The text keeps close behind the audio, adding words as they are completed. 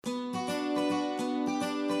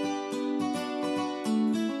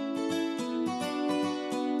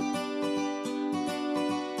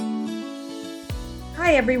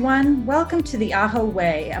Hi, everyone. Welcome to the AHO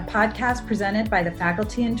Way, a podcast presented by the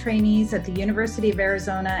faculty and trainees at the University of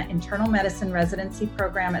Arizona Internal Medicine Residency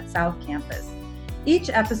Program at South Campus. Each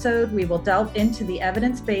episode, we will delve into the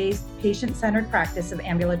evidence-based, patient-centered practice of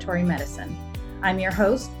ambulatory medicine. I'm your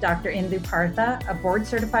host, Dr. Indu Partha, a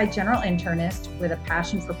board-certified general internist with a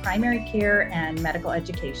passion for primary care and medical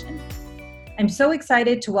education. I'm so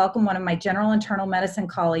excited to welcome one of my general internal medicine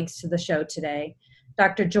colleagues to the show today.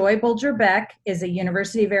 Dr. Joy Bulger Beck is a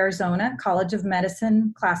University of Arizona College of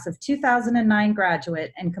Medicine class of 2009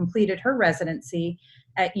 graduate and completed her residency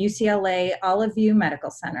at UCLA Olive View Medical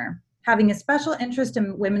Center. Having a special interest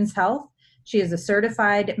in women's health, she is a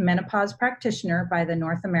certified menopause practitioner by the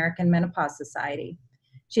North American Menopause Society.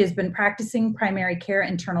 She has been practicing primary care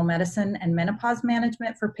internal medicine and menopause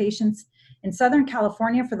management for patients in Southern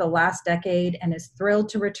California for the last decade and is thrilled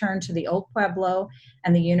to return to the Old Pueblo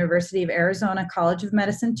and the University of Arizona College of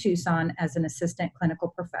Medicine, Tucson as an assistant clinical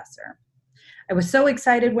professor. I was so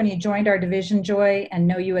excited when you joined our division, Joy, and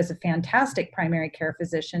know you as a fantastic primary care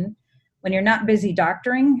physician. When you're not busy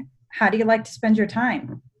doctoring, how do you like to spend your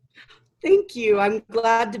time? Thank you. I'm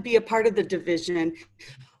glad to be a part of the division.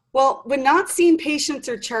 Well, when not seeing patients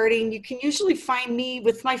or charting, you can usually find me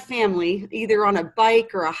with my family, either on a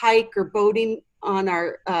bike or a hike or boating on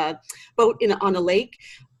our boat on a lake.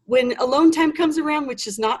 When alone time comes around, which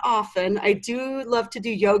is not often, I do love to do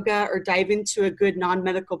yoga or dive into a good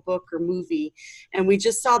non-medical book or movie. And we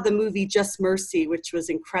just saw the movie Just Mercy, which was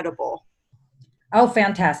incredible. Oh,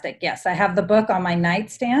 fantastic. Yes, I have the book on my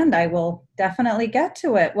nightstand. I will definitely get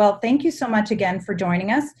to it. Well, thank you so much again for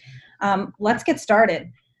joining us. Let's get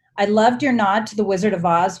started. I loved your nod to the Wizard of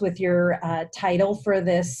Oz with your title for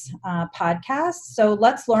this podcast. So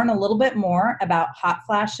let's learn a little bit more about hot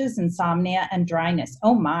flashes, insomnia, and dryness.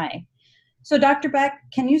 Oh my. So Dr. Beck,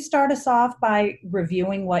 can you start us off by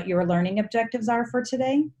reviewing what your learning objectives are for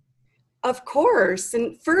today? Of course.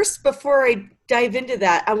 And first, before I dive into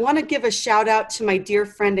that, I want to give a shout out to my dear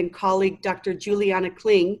friend and colleague, Dr. Juliana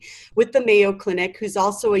Kling with the Mayo Clinic, who's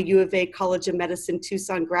also a U of A College of Medicine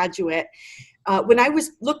Tucson graduate. When I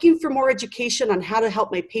was looking for more education on how to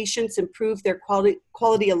help my patients improve their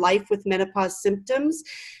quality of life with menopause symptoms,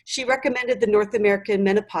 she recommended the North American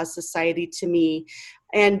Menopause Society to me.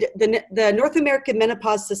 And the North American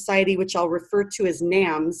Menopause Society, which I'll refer to as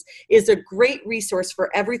NAMS, is a great resource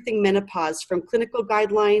for everything menopause, from clinical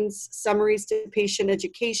guidelines, summaries to patient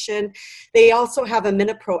education. They also have a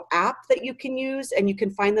MenoPro app that you can use, and you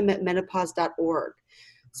can find them at menopause.org.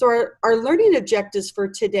 So our learning objectives for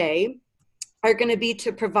today are going to be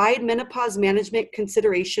to provide menopause management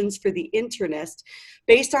considerations for the internist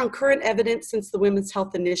based on current evidence since the Women's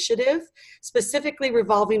Health Initiative, specifically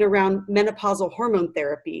revolving around menopausal hormone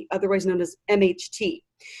therapy, otherwise known as MHT.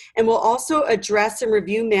 And we'll also address and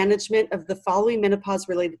review management of the following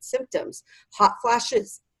menopause-related symptoms: hot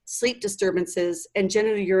flashes, sleep disturbances, and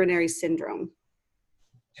genitourinary syndrome.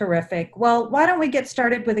 Terrific. Well, why don't we get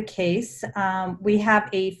started with a case? We have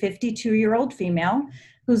a 52-year-old female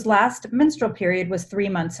whose last menstrual period was 3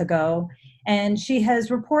 months ago, and she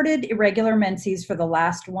has reported irregular menses for the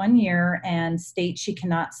last 1 year and states she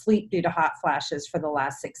cannot sleep due to hot flashes for the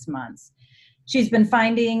last 6 months. She's been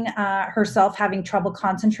finding herself having trouble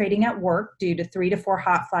concentrating at work due to 3 to 4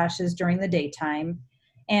 hot flashes during the daytime,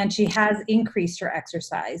 and she has increased her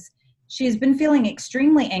exercise. She's been feeling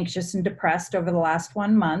extremely anxious and depressed over the last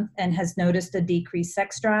 1 month and has noticed a decreased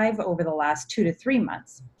sex drive over the last 2 to 3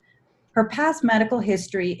 months. Her past medical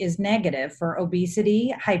history is negative for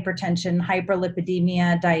obesity, hypertension,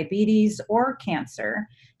 hyperlipidemia, diabetes, or cancer.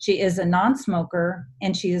 She is a non-smoker,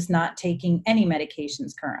 and she is not taking any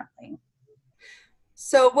medications currently.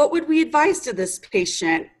 So what would we advise to this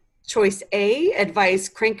patient? Choice A, advise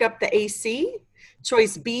crank up the AC.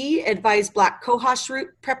 Choice B, advise black cohosh root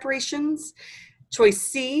preparations. Choice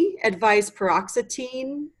C, advise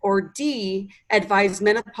paroxetine. Or D, advise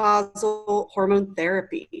menopausal hormone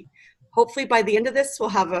therapy. Hopefully by the end of this, we'll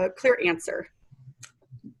have a clear answer.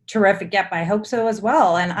 Terrific. Yep, I hope so as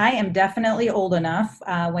well. And I am definitely old enough,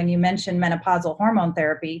 when you mentioned menopausal hormone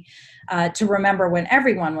therapy, to remember when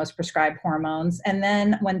everyone was prescribed hormones. And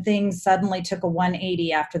then when things suddenly took a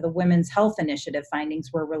 180 after the Women's Health Initiative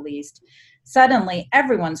findings were released, suddenly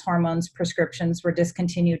everyone's hormones prescriptions were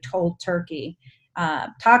discontinued cold turkey.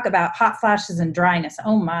 Talk about hot flashes and dryness.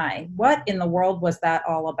 Oh my, what in the world was that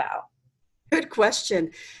all about? Good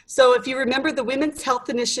question. So if you remember, the Women's Health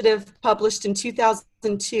Initiative published in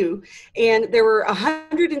 2002, and there were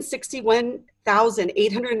 161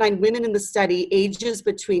 809 women in the study, ages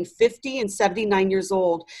between 50 and 79 years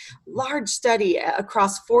old. Large study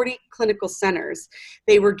across 40 clinical centers.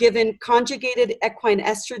 They were given conjugated equine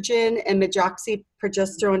estrogen and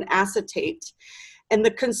medroxyprogesterone acetate. And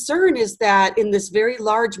the concern is that in this very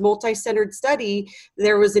large multi-centered study,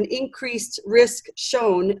 there was an increased risk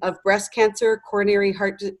shown of breast cancer, coronary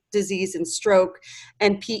heart disease, and stroke,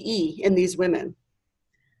 and PE in these women.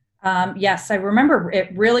 Yes, I remember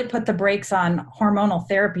it really put the brakes on hormonal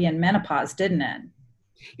therapy in menopause, didn't it?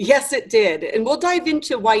 Yes, it did. And we'll dive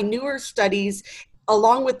into why newer studies,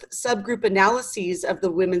 along with subgroup analyses of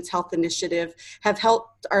the Women's Health Initiative, have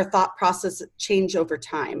helped our thought process change over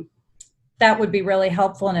time. That would be really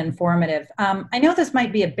helpful and informative. I know this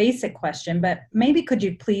might be a basic question, but maybe could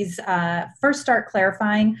you please first start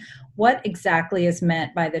clarifying what exactly is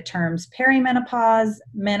meant by the terms perimenopause,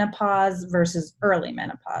 menopause versus early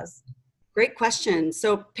menopause? Great question.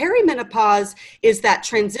 So perimenopause is that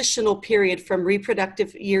transitional period from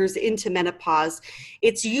reproductive years into menopause.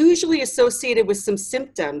 It's usually associated with some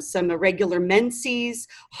symptoms, some irregular menses,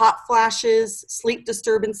 hot flashes, sleep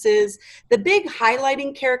disturbances. The big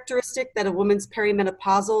highlighting characteristic that a woman's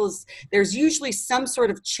perimenopausal is there's usually some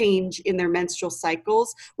sort of change in their menstrual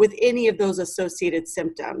cycles with any of those associated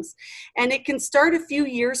symptoms. And it can start a few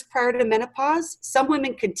years prior to menopause. Some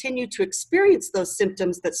women continue to experience those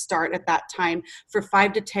symptoms that start at that time for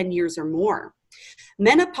 5 to 10 years or more.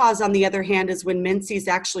 Menopause, on the other hand, is when menses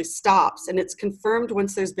actually stops, and it's confirmed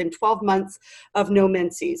once there's been 12 months of no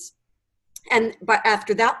menses. But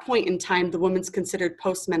after that point in time, the woman's considered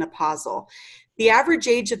postmenopausal. The average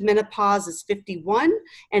age of menopause is 51,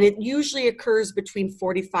 and it usually occurs between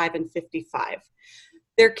 45 and 55.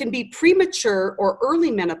 There can be premature or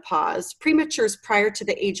early menopause. Premature is prior to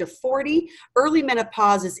the age of 40. Early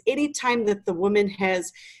menopause is any time that the woman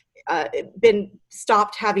has been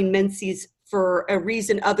stopped having menses for a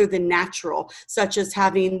reason other than natural, such as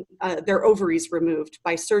having their ovaries removed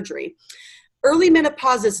by surgery. Early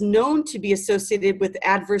menopause is known to be associated with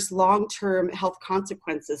adverse long-term health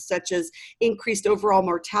consequences, such as increased overall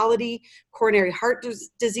mortality, coronary heart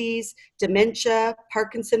disease, dementia,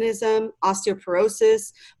 Parkinsonism,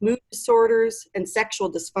 osteoporosis, mood disorders, and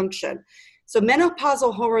sexual dysfunction. So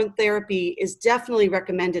menopausal hormone therapy is definitely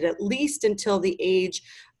recommended at least until the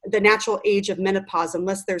natural age of menopause,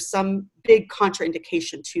 unless there's some big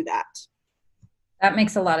contraindication to that. That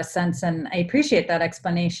makes a lot of sense, and I appreciate that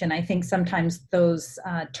explanation. I think sometimes those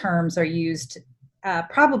terms are used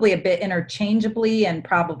probably a bit interchangeably and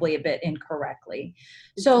probably a bit incorrectly.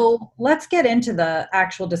 So let's get into the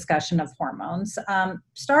actual discussion of hormones,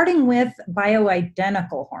 starting with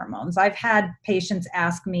bioidentical hormones. I've had patients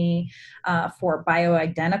ask me for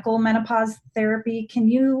bioidentical menopause therapy. Can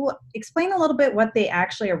you explain a little bit what they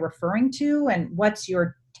actually are referring to, and what's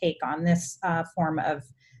your take on this form of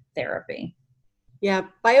therapy? Yeah,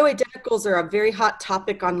 bioidenticals are a very hot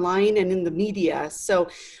topic online and in the media. So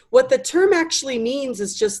what the term actually means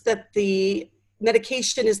is just that the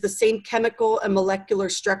medication is the same chemical and molecular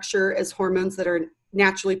structure as hormones that are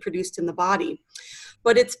naturally produced in the body.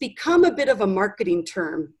 But it's become a bit of a marketing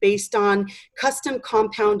term based on custom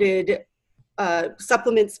compounded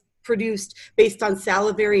supplements produced based on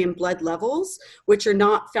salivary and blood levels, which are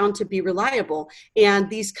not found to be reliable. And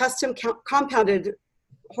these custom compounded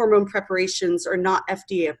hormone preparations are not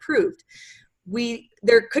FDA approved.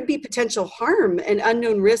 There could be potential harm and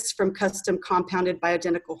unknown risks from custom compounded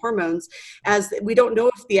bioidentical hormones, as we don't know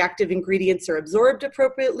if the active ingredients are absorbed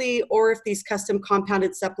appropriately, or if these custom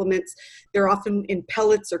compounded supplements, they're often in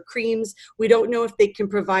pellets or creams. We don't know if they can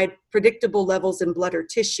provide predictable levels in blood or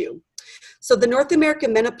tissue. So the North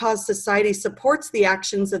American Menopause Society supports the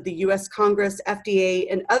actions of the U.S. Congress,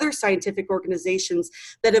 FDA, and other scientific organizations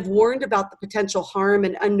that have warned about the potential harm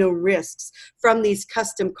and unknown risks from these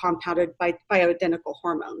custom compounded bioidentical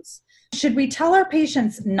hormones. Should we tell our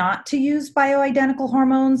patients not to use bioidentical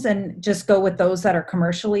hormones and just go with those that are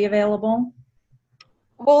commercially available?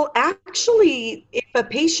 Well, actually, if a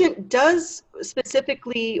patient does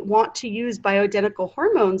specifically want to use bioidentical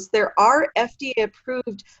hormones, there are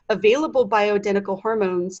FDA-approved available bioidentical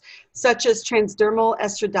hormones, such as transdermal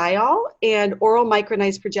estradiol and oral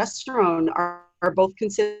micronized progesterone are both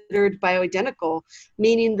considered bioidentical,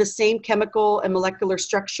 meaning the same chemical and molecular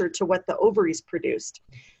structure to what the ovaries produced.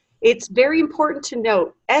 It's very important to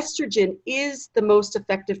note, estrogen is the most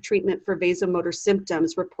effective treatment for vasomotor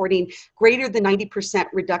symptoms, reporting greater than 90%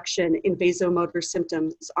 reduction in vasomotor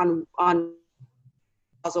symptoms on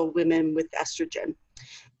menopausal women with estrogen.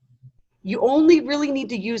 You only really need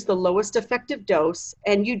to use the lowest effective dose,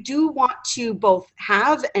 and you do want to both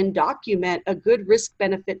have and document a good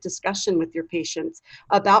risk-benefit discussion with your patients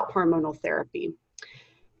about hormonal therapy.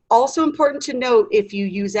 Also important to note, if you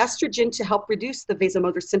use estrogen to help reduce the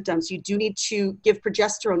vasomotor symptoms, you do need to give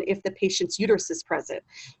progesterone if the patient's uterus is present.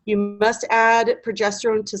 You must add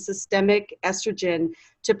progesterone to systemic estrogen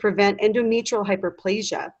to prevent endometrial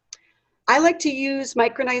hyperplasia. I like to use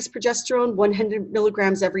micronized progesterone 100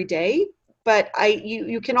 milligrams every day, but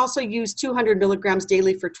you can also use 200 milligrams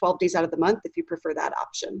daily for 12 days out of the month if you prefer that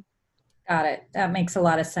option. Got it. That makes a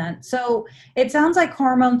lot of sense. So it sounds like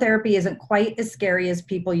hormone therapy isn't quite as scary as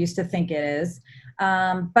people used to think it is.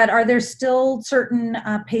 But are there still certain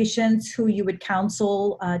patients who you would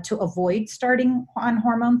counsel to avoid starting on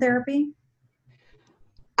hormone therapy?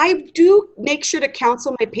 I do make sure to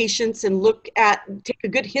counsel my patients and take a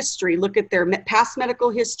good history, look at their past medical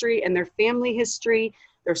history and their family history,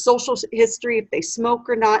 their social history, if they smoke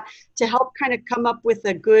or not, to help kind of come up with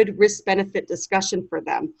a good risk-benefit discussion for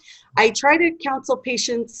them. I try to counsel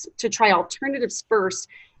patients to try alternatives first,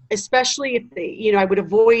 especially if they, I would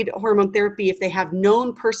avoid hormone therapy if they have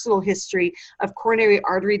known personal history of coronary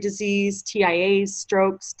artery disease, TIAs,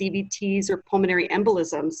 strokes, DVTs, or pulmonary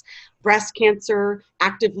embolisms, breast cancer,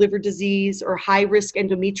 active liver disease, or high-risk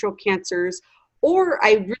endometrial cancers, or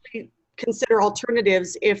I really consider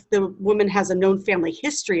alternatives if the woman has a known family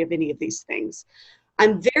history of any of these things.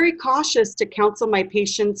 I'm very cautious to counsel my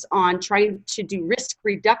patients on trying to do risk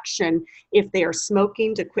reduction if they are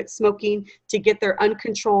smoking, to quit smoking, to get their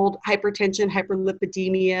uncontrolled hypertension,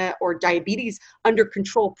 hyperlipidemia, or diabetes under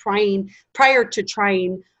control prior to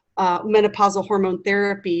trying menopausal hormone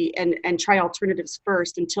therapy, and try alternatives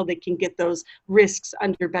first until they can get those risks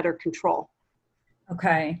under better control.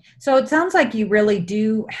 Okay. So it sounds like you really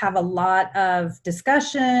do have a lot of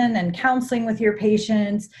discussion and counseling with your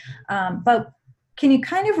patients. But can you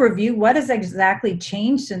kind of review what has exactly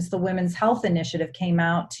changed since the Women's Health Initiative came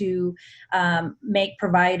out to make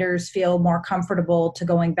providers feel more comfortable to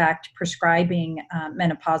going back to prescribing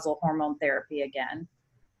menopausal hormone therapy again?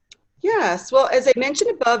 Yes, well, as I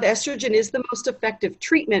mentioned above, estrogen is the most effective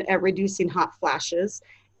treatment at reducing hot flashes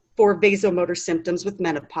for vasomotor symptoms with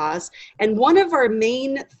menopause. And one of our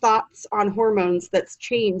main thoughts on hormones that's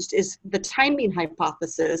changed is the timing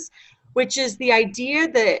hypothesis, which is the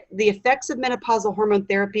idea that the effects of menopausal hormone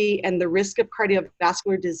therapy and the risk of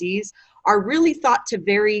cardiovascular disease are really thought to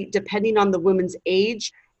vary depending on the woman's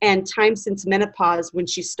age and time since menopause when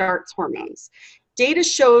she starts hormones. Data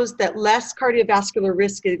shows that less cardiovascular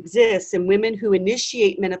risk exists in women who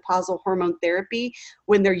initiate menopausal hormone therapy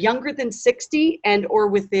when they're younger than 60 and or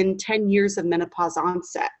within 10 years of menopause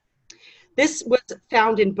onset. This was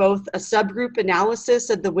found in both a subgroup analysis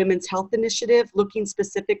of the Women's Health Initiative, looking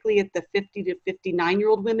specifically at the 50 to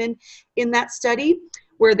 59-year-old women in that study,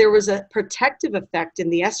 where there was a protective effect in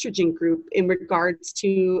the estrogen group in regards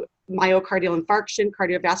to myocardial infarction,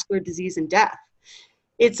 cardiovascular disease, and death.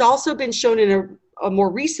 It's also been shown in a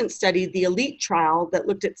more recent study, the ELITE trial, that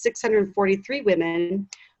looked at 643 women,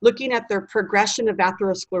 looking at their progression of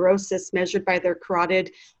atherosclerosis measured by their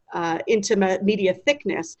carotid intima media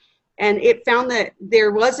thickness. And it found that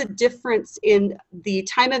there was a difference in the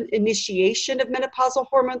time of initiation of menopausal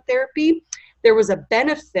hormone therapy. There was a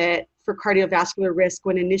benefit for cardiovascular risk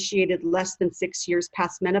when initiated less than 6 years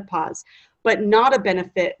past menopause, but not a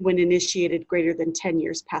benefit when initiated greater than 10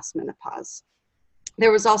 years past menopause.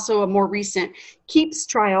 There was also a more recent KEEPS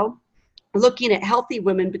trial looking at healthy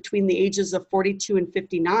women between the ages of 42 and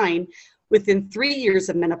 59 within 3 years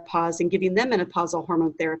of menopause and giving them menopausal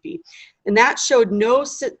hormone therapy. And that showed no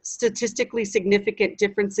statistically significant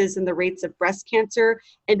differences in the rates of breast cancer,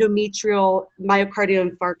 endometrial, myocardial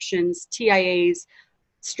infarctions, TIAs,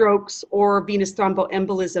 strokes, or venous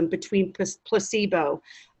thromboembolism between placebo.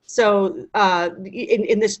 So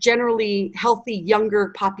in this generally healthy younger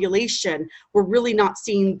population, we're really not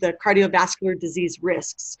seeing the cardiovascular disease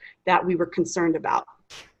risks that we were concerned about.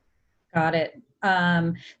 Got it.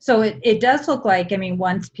 So it does look like,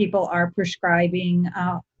 once people are prescribing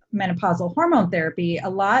menopausal hormone therapy, a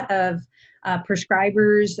lot of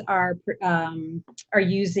prescribers are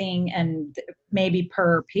using, and maybe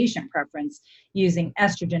per patient preference, using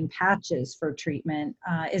estrogen patches for treatment.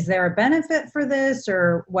 Is there a benefit for this,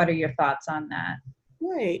 or what are your thoughts on that?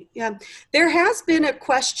 Right, yeah. There has been a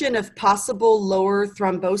question of possible lower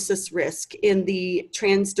thrombosis risk in the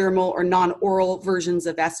transdermal or non-oral versions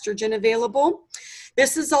of estrogen available.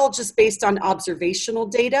 This is all just based on observational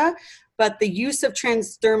data, but the use of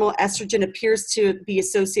transdermal estrogen appears to be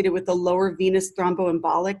associated with a lower venous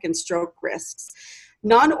thromboembolic and stroke risks.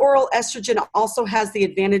 Non-oral estrogen also has the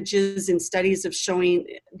advantages in studies of showing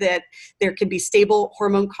that there can be stable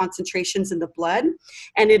hormone concentrations in the blood,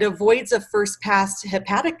 and it avoids a first-pass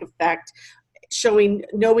hepatic effect, showing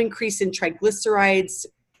no increase in triglycerides,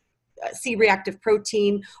 C-reactive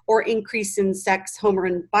protein, or increase in sex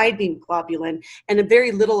hormone binding globulin, and a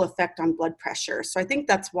very little effect on blood pressure. So I think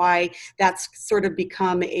that's why that's sort of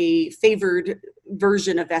become a favored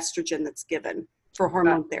version of estrogen that's given for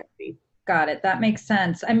hormone therapy. Got it. That makes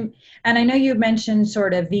sense. And I know you mentioned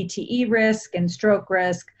sort of VTE risk and stroke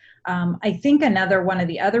risk. I think another one of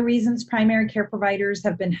the other reasons primary care providers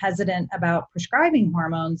have been hesitant about prescribing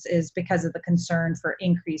hormones is because of the concern for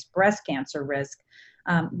increased breast cancer risk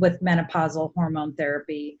with menopausal hormone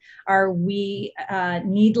therapy. Are we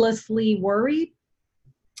needlessly worried?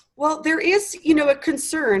 Well, there is, a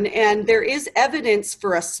concern, and there is evidence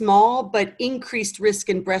for a small but increased risk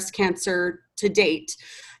in breast cancer to date.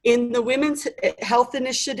 In the Women's Health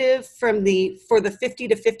Initiative for the 50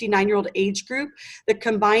 to 59-year-old age group, the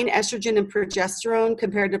combined estrogen and progesterone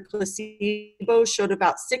compared to placebo showed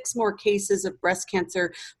about 6 more cases of breast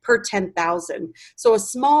cancer per 10,000. So a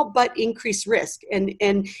small but increased risk. And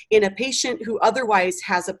in a patient who otherwise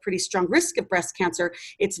has a pretty strong risk of breast cancer,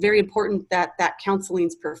 it's very important that counseling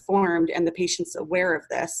is performed and the patient's aware of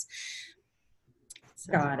this.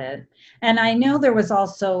 Got it. And I know there was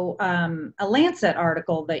also a Lancet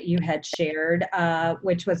article that you had shared,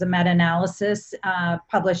 which was a meta-analysis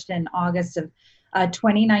published in August of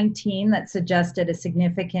 2019 that suggested a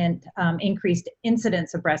significant increased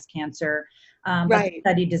incidence of breast cancer. But the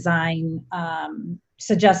study design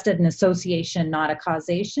suggested an association, not a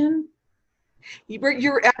causation.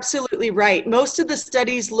 You're absolutely right. Most of the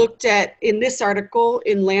studies looked at in this article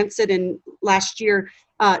in Lancet in last year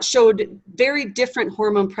showed very different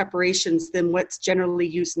hormone preparations than what's generally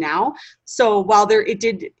used now. So while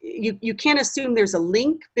you can't assume there's a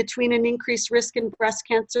link between an increased risk in breast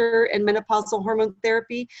cancer and menopausal hormone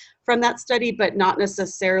therapy from that study, but not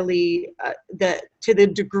necessarily to the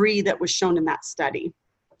degree that was shown in that study.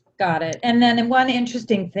 Got it. And then one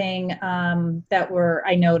interesting thing that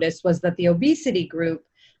I noticed was that the obesity group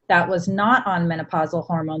that was not on menopausal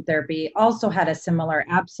hormone therapy also had a similar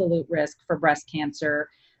absolute risk for breast cancer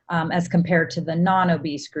as compared to the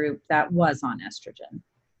non-obese group that was on estrogen.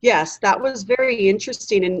 Yes, that was very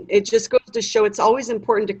interesting. And it just goes to show it's always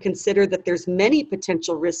important to consider that there's many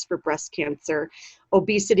potential risks for breast cancer,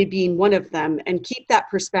 obesity being one of them, and keep that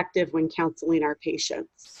perspective when counseling our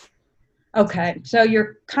patients. Okay, so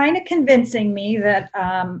you're kind of convincing me that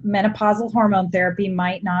menopausal hormone therapy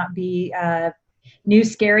might not be new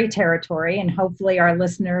scary territory, and hopefully our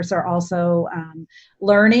listeners are also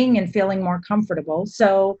learning and feeling more comfortable.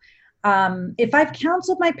 So if I've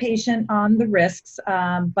counseled my patient on the risks,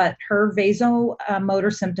 but her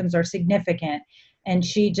vasomotor symptoms are significant, and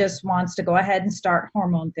she just wants to go ahead and start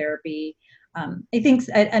hormone therapy, I think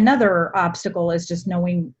another obstacle is just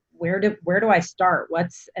knowing where do I start?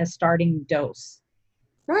 What's a starting dose?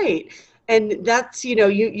 Right. And that's,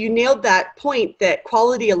 you nailed that point that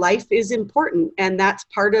quality of life is important. And that's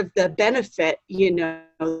part of the benefit,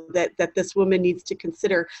 that this woman needs to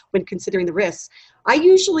consider when considering the risks. I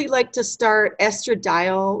usually like to start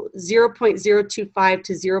estradiol 0.025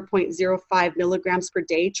 to 0.05 milligrams per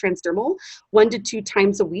day transdermal, 1 to 2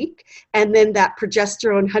 times a week. And then that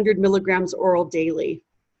progesterone 100 milligrams oral daily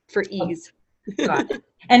for ease. Got it.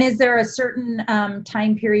 And is there a certain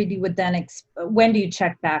time period you would then, when do you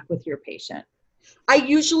check back with your patient? I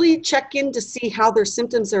usually check in to see how their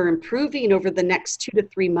symptoms are improving over the next 2 to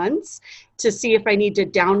 3 months to see if I need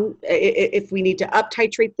to if we need to up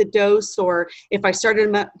titrate the dose, or if I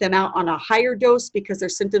started them out on a higher dose because their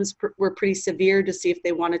symptoms were pretty severe, to see if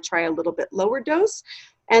they want to try a little bit lower dose.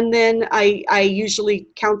 And then I usually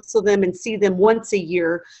counsel them and see them once a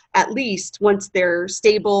year, at least, once they're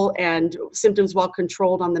stable and symptoms well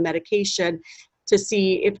controlled on the medication, to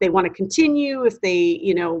see if they want to continue, if they,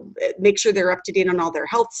 make sure they're up to date on all their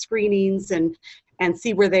health screenings, and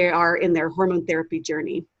see where they are in their hormone therapy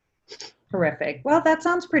journey. Terrific. Well, that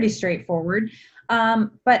sounds pretty straightforward.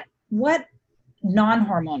 But what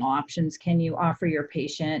non-hormonal options can you offer your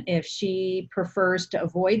patient if she prefers to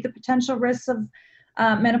avoid the potential risks of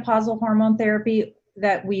menopausal hormone therapy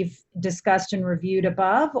that we've discussed and reviewed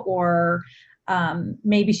above, or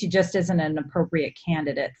maybe she just isn't an appropriate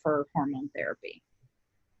candidate for hormone therapy?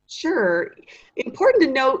 Sure. Important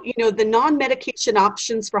to note, the non-medication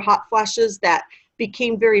options for hot flashes that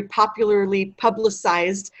became very popularly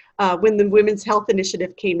publicized when the Women's Health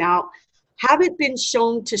Initiative came out haven't been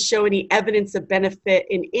shown to show any evidence of benefit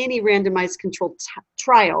in any randomized controlled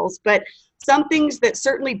trials, but Some things that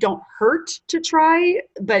certainly don't hurt to try,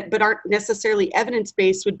 but aren't necessarily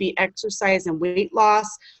evidence-based would be exercise and weight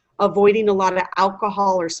loss, avoiding a lot of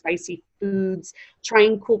alcohol or spicy foods,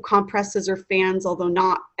 trying cool compresses or fans, although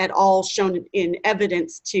not at all shown in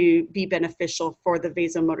evidence to be beneficial for the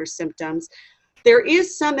vasomotor symptoms. There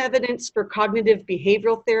is some evidence for cognitive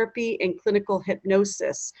behavioral therapy and clinical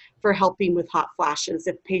hypnosis for helping with hot flashes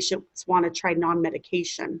if patients want to try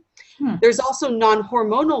non-medication. There's also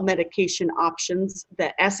non-hormonal medication options,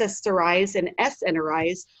 the SSRIs and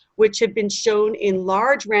SNRIs, which have been shown in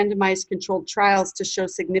large randomized controlled trials to show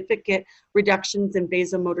significant reductions in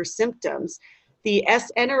vasomotor symptoms. The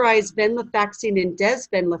SNRIs, venlafaxine and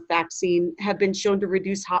desvenlafaxine, have been shown to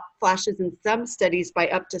reduce hot flashes in some studies by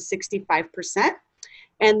up to 65%.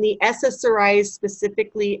 And the SSRIs,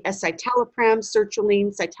 specifically escitalopram,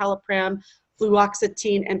 sertraline, citalopram,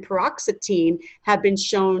 fluoxetine, and paroxetine, have been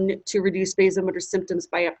shown to reduce vasomotor symptoms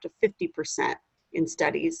by up to 50% in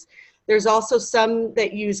studies. There's also some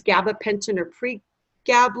that use gabapentin or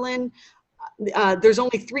pregabalin. There's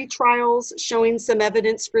only 3 trials showing some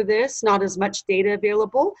evidence for this, not as much data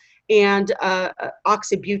available, and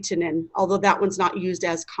oxybutynin, although that one's not used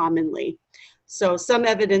as commonly. So some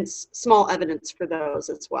evidence, small evidence for those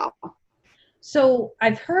as well. So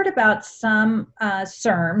I've heard about some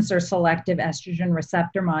SERMs, or selective estrogen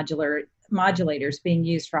receptor modulators, being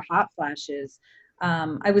used for hot flashes.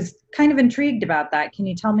 I was kind of intrigued about that. Can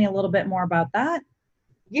you tell me a little bit more about that?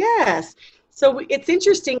 Yes. So it's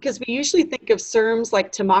interesting because we usually think of SERMs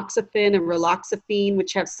like tamoxifen and raloxifene,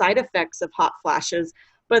 which have side effects of hot flashes,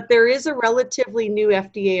 but there is a relatively new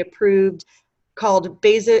FDA-approved called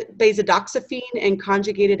bazadoxifene and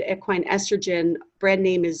conjugated equine estrogen, brand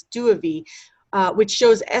name is Duavie, which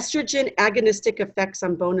shows estrogen agonistic effects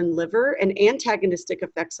on bone and liver and antagonistic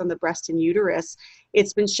effects on the breast and uterus.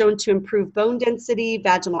 It's been shown to improve bone density,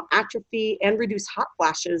 vaginal atrophy, and reduce hot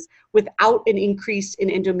flashes without an increase in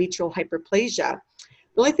endometrial hyperplasia.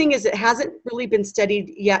 The only thing is it hasn't really been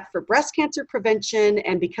studied yet for breast cancer prevention,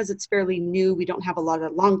 and because it's fairly new, we don't have a lot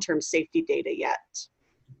of long-term safety data yet.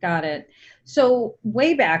 Got it. So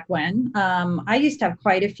way back when, I used to have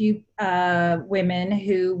quite a few women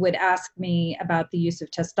who would ask me about the use of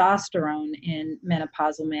testosterone in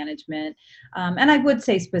menopausal management. And I would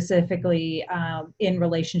say specifically in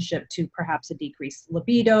relationship to perhaps a decreased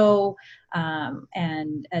libido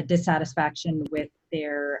and a dissatisfaction with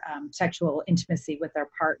their sexual intimacy with their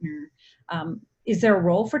partner. Is there a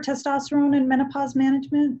role for testosterone in menopause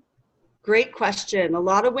management? Great question. A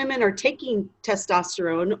lot of women are taking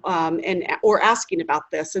testosterone or asking about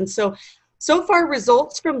this. And so far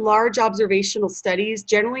results from large observational studies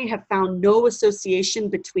generally have found no association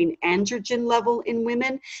between androgen level in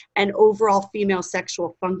women and overall female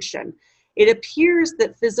sexual function. It appears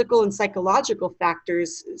that physical and psychological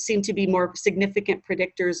factors seem to be more significant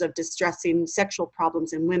predictors of distressing sexual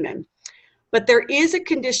problems in women. But there is a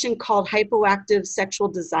condition called hypoactive sexual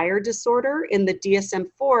desire disorder in the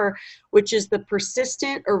DSM-4, which is the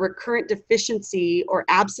persistent or recurrent deficiency or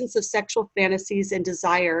absence of sexual fantasies and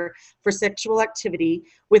desire for sexual activity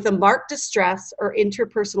with a marked distress or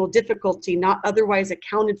interpersonal difficulty not otherwise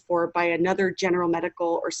accounted for by another general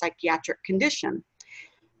medical or psychiatric condition.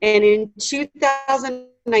 And in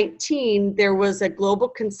 2019, there was a global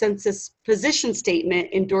consensus position statement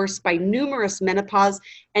endorsed by numerous menopause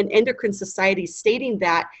and endocrine societies stating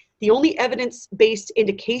that the only evidence-based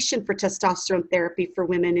indication for testosterone therapy for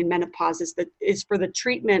women in menopause is for the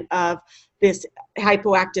treatment of this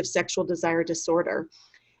hypoactive sexual desire disorder.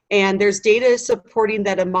 And there's data supporting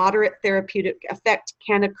that a moderate therapeutic effect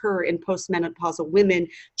can occur in postmenopausal women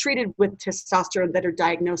treated with testosterone that are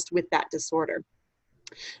diagnosed with that disorder.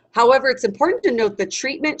 However, it's important to note that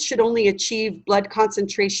treatment should only achieve blood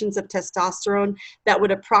concentrations of testosterone that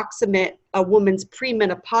would approximate a woman's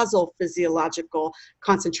premenopausal physiological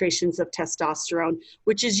concentrations of testosterone,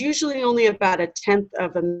 which is usually only about 1/10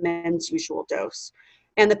 of a men's usual dose.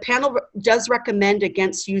 And the panel does recommend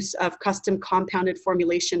against use of custom compounded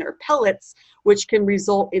formulation or pellets, which can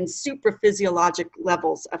result in supraphysiologic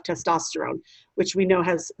levels of testosterone, which we know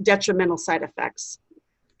has detrimental side effects.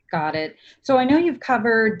 Got it. So I know you've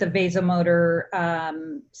covered the vasomotor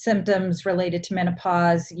symptoms related to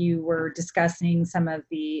menopause. You were discussing some of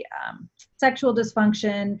the sexual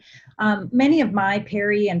dysfunction. Many of my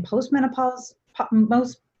peri and postmenopausal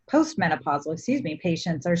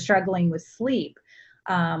patients are struggling with sleep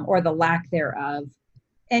or the lack thereof.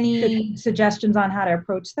 Any suggestions on how to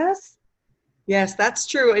approach this? Yes, that's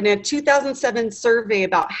true. In a 2007 survey,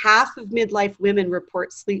 about half of midlife women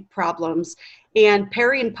report sleep problems, and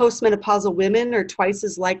peri and postmenopausal women are twice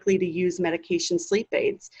as likely to use medication sleep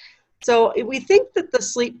aids. So we think that the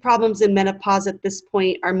sleep problems in menopause at this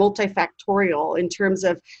point are multifactorial in terms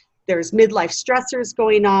of there's midlife stressors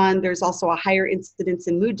going on. There's also a higher incidence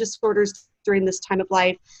in mood disorders during this time of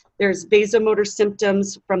life. There's vasomotor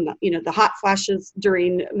symptoms from the hot flashes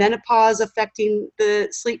during menopause affecting the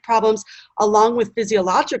sleep problems, along with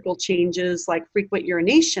physiological changes like frequent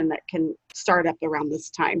urination that can start up around this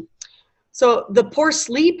time. So the poor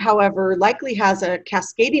sleep, however, likely has a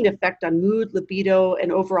cascading effect on mood, libido, and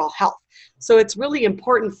overall health. So it's really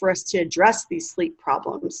important for us to address these sleep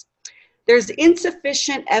problems. There's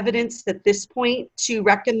insufficient evidence at this point to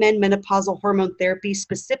recommend menopausal hormone therapy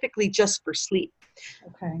specifically just for sleep.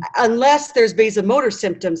 Okay. Unless there's vasomotor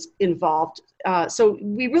symptoms involved. So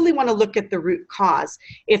we really want to look at the root cause.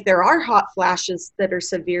 If there are hot flashes that are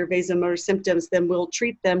severe vasomotor symptoms, then we'll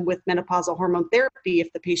treat them with menopausal hormone therapy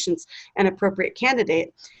if the patient's an appropriate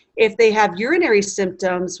candidate. If they have urinary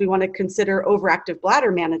symptoms, we want to consider overactive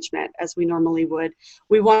bladder management as we normally would.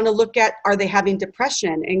 We want to look at, are they having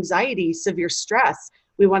depression, anxiety, severe stress?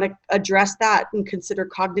 We want to address that and consider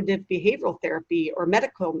cognitive behavioral therapy or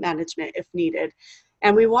medical management if needed.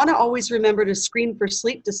 And we want to always remember to screen for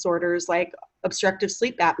sleep disorders like obstructive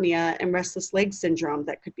sleep apnea and restless leg syndrome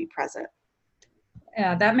that could be present.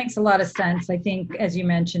 Yeah, that makes a lot of sense. I think, as you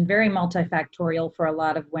mentioned, very multifactorial for a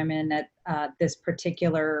lot of women at this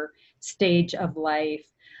particular stage of life.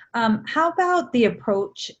 How about the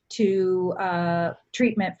approach to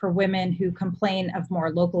treatment for women who complain of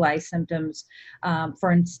more localized symptoms?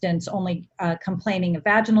 For instance, only complaining of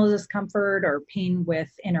vaginal discomfort or pain with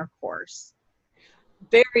intercourse.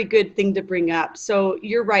 Very good thing to bring up. So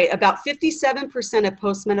you're right, about 57% of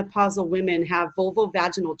postmenopausal women have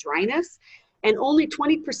vulvovaginal dryness, and only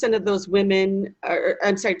 20% of those women,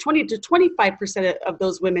 20 to 25% of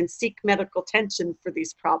those women seek medical attention for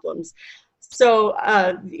these problems. So,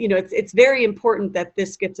 it's very important that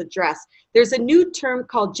this gets addressed. There's a new term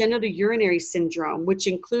called genitourinary syndrome, which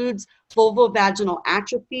includes vulvovaginal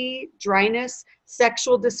atrophy, dryness,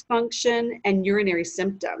 sexual dysfunction, and urinary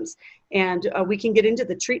symptoms. And we can get into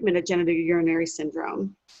the treatment of genitourinary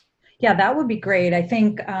syndrome. Yeah, that would be great. I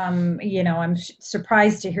think, I'm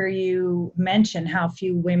surprised to hear you mention how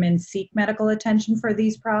few women seek medical attention for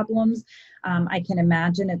these problems. I can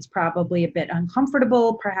imagine it's probably a bit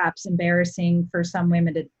uncomfortable, perhaps embarrassing for some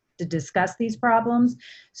women to discuss these problems.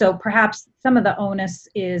 So perhaps some of the onus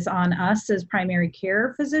is on us as primary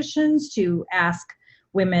care physicians to ask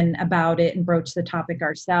women about it and broach the topic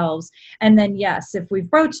ourselves. And then, yes, if we've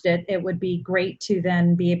broached it, it would be great to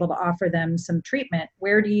then be able to offer them some treatment.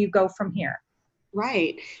 Where do you go from here?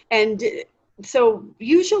 Right. And so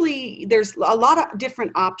usually there's a lot of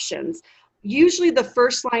different options. Usually the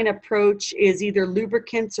first line approach is either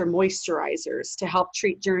lubricants or moisturizers to help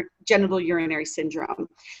treat genital urinary syndrome.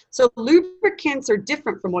 So lubricants are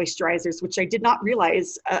different from moisturizers, which I did not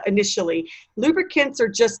realize initially. Lubricants are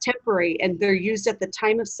just temporary and they're used at the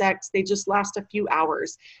time of sex. They just last a few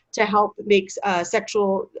hours to help make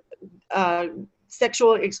sexual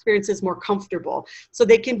experiences more comfortable. So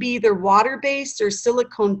they can be either water-based or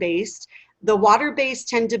silicone-based. The water-based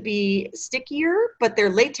tend to be stickier, but they're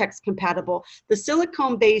latex compatible. The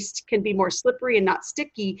silicone-based can be more slippery and not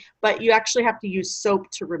sticky, but you actually have to use soap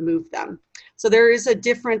to remove them. So there is a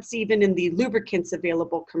difference even in the lubricants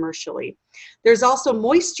available commercially. There's also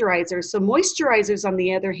moisturizers. So moisturizers, on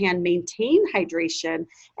the other hand, maintain hydration,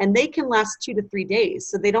 and they can last 2 to 3 days.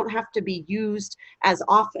 So they don't have to be used as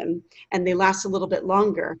often, and they last a little bit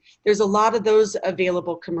longer. There's a lot of those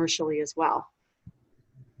available commercially as well.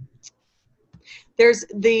 There's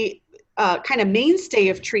the kind of mainstay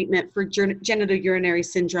of treatment for genitourinary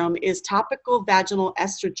syndrome is topical vaginal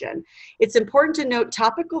estrogen. It's important to note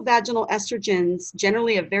topical vaginal estrogens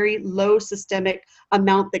generally a very low systemic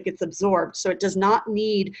amount that gets absorbed, so it does not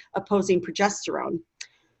need opposing progesterone.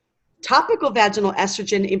 Topical vaginal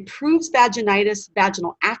estrogen improves vaginitis,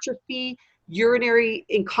 vaginal atrophy, urinary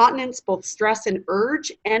incontinence, both stress and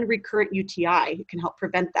urge, and recurrent UTI. It can help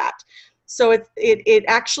prevent that. So it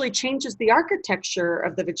actually changes the architecture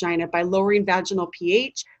of the vagina by lowering vaginal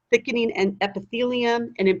pH, thickening and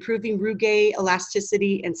epithelium, and improving rugae,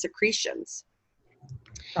 elasticity, and secretions.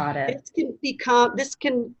 Got it. This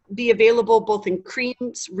can be available both in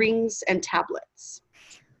creams, rings, and tablets.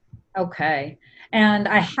 Okay. And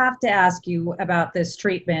I have to ask you about this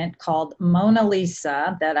treatment called Mona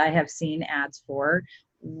Lisa that I have seen ads for.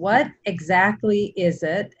 What exactly is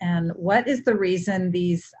it, and what is the reason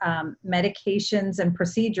these medications and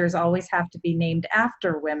procedures always have to be named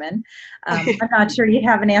after women? I'm not sure you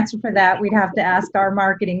have an answer for that. We'd have to ask our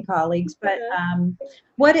marketing colleagues, but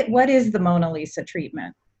what is the Mona Lisa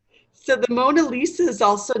treatment? So the Mona Lisa is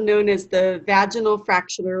also known as the vaginal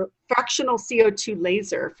fractional CO2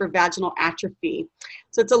 laser for vaginal atrophy.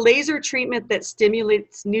 So it's a laser treatment that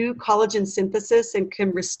stimulates new collagen synthesis and can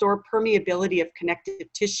restore permeability of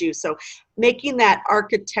connective tissue. So making that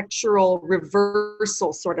architectural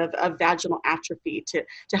reversal sort of vaginal atrophy to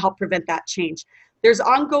help prevent that change. There's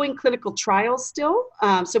ongoing clinical trials still,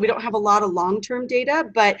 so we don't have a lot of long-term data,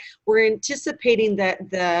 but we're anticipating that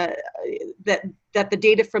the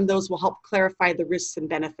data from those will help clarify the risks and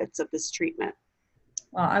benefits of this treatment.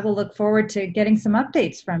 Well, I will look forward to getting some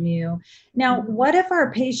updates from you. Now, what if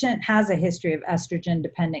our patient has a history of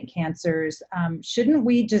estrogen-dependent cancers? Shouldn't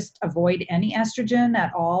we just avoid any estrogen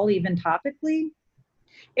at all, even topically?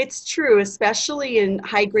 It's true, especially in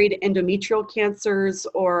high-grade endometrial cancers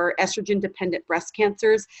or estrogen-dependent breast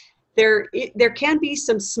cancers. There can be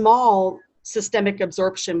some small systemic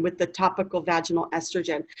absorption with the topical vaginal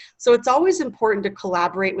estrogen. So it's always important to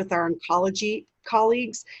collaborate with our oncology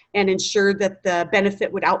colleagues and ensure that the benefit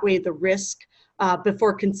would outweigh the risk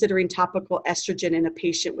before considering topical estrogen in a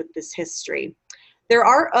patient with this history. There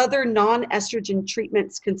are other non-estrogen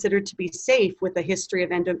treatments considered to be safe with a history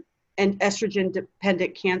of and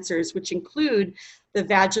estrogen-dependent cancers, which include the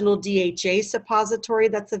vaginal DHA suppository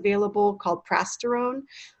that's available called prasterone,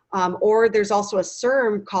 or there's also a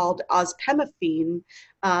serum called ospemifene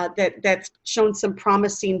that's shown some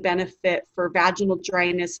promising benefit for vaginal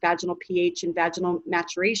dryness, vaginal pH, and vaginal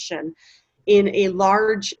maturation. In a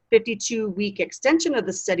large 52-week extension of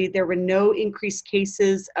the study, there were no increased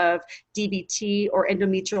cases of DVT or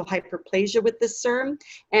endometrial hyperplasia with this serum,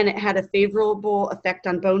 and it had a favorable effect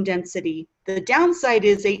on bone density. The downside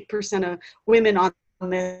is 8% of women on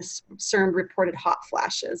this serum reported hot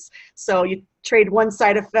flashes. So you trade one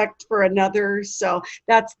side effect for another. So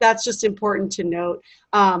that's just important to note.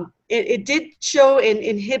 It did show an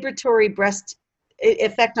inhibitory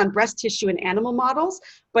effect on breast tissue in animal models,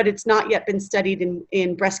 but it's not yet been studied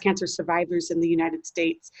in breast cancer survivors in the United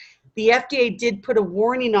States. The FDA did put a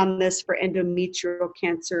warning on this for endometrial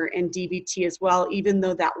cancer and DVT as well, even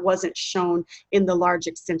though that wasn't shown in the large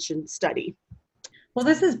extension study. Well,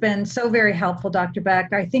 this has been so very helpful, Dr.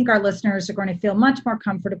 Beck. I think our listeners are going to feel much more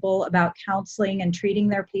comfortable about counseling and treating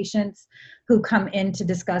their patients who come in to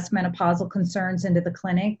discuss menopausal concerns into the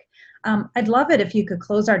clinic. I'd love it if you could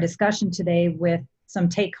close our discussion today with some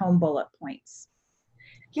take-home bullet points.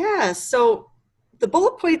 Yeah, so the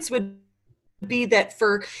bullet points would be that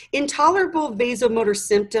for intolerable vasomotor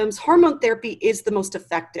symptoms, hormone therapy is the most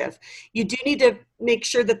effective. You do need to make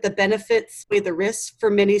sure that the benefits weigh the risks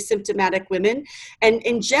for many symptomatic women. And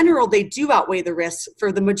in general, they do outweigh the risks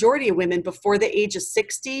for the majority of women before the age of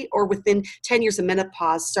 60 or within 10 years of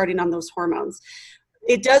menopause, starting on those hormones.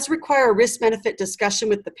 It does require a risk-benefit discussion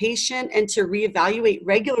with the patient and to reevaluate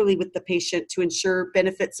regularly with the patient to ensure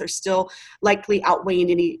benefits are still likely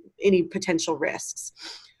outweighing any potential risks.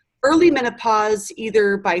 Early menopause,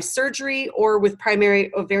 either by surgery or with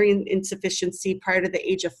primary ovarian insufficiency prior to the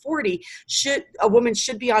age of 40, a woman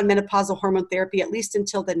should be on menopausal hormone therapy at least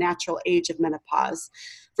until the natural age of menopause.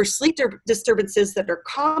 For sleep disturbances that are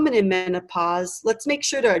common in menopause, let's make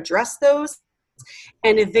sure to address those.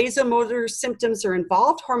 And if vasomotor symptoms are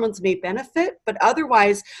involved, hormones may benefit, but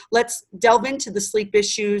otherwise, let's delve into the sleep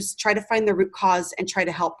issues, try to find the root cause, and try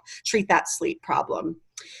to help treat that sleep problem.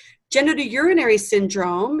 Genitourinary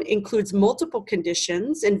syndrome includes multiple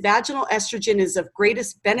conditions, and vaginal estrogen is of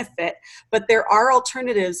greatest benefit, but there are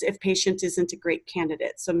alternatives if patient isn't a great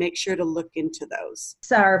candidate, so make sure to look into those.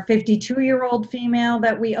 It's our 52-year-old female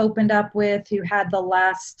that we opened up with who had the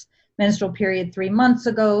last menstrual period 3 months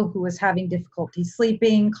ago, who was having difficulty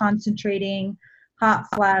sleeping, concentrating, hot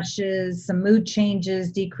flashes, some mood changes,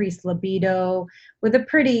 decreased libido, with a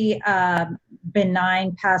pretty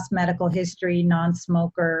benign past medical history,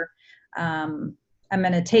 non-smoker. I'm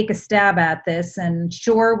going to take a stab at this, and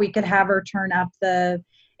sure, we could have her turn up the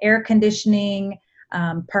air conditioning.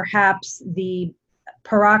 Perhaps the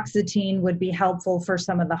paroxetine would be helpful for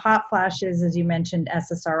some of the hot flashes, as you mentioned,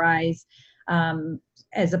 SSRIs.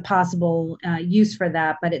 As a possible use for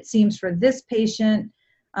that. But it seems for this patient,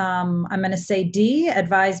 I'm going to say D,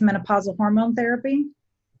 advise menopausal hormone therapy.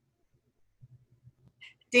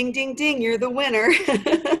 Ding, ding, ding, you're the winner.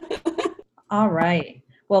 All right.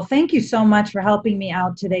 Well, thank you so much for helping me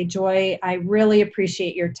out today, Joy. I really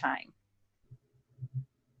appreciate your time.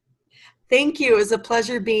 Thank you. It was a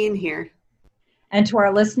pleasure being here. And to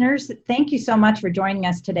our listeners, thank you so much for joining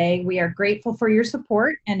us today. We are grateful for your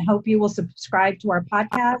support and hope you will subscribe to our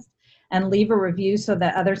podcast and leave a review so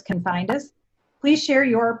that others can find us. Please share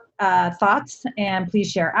your thoughts and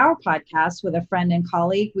please share our podcast with a friend and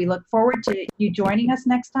colleague. We look forward to you joining us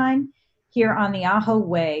next time. here on the AHO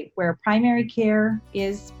Way, where primary care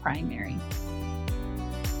is primary.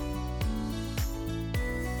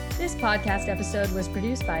 This podcast episode was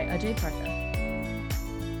produced by Ajay Partha.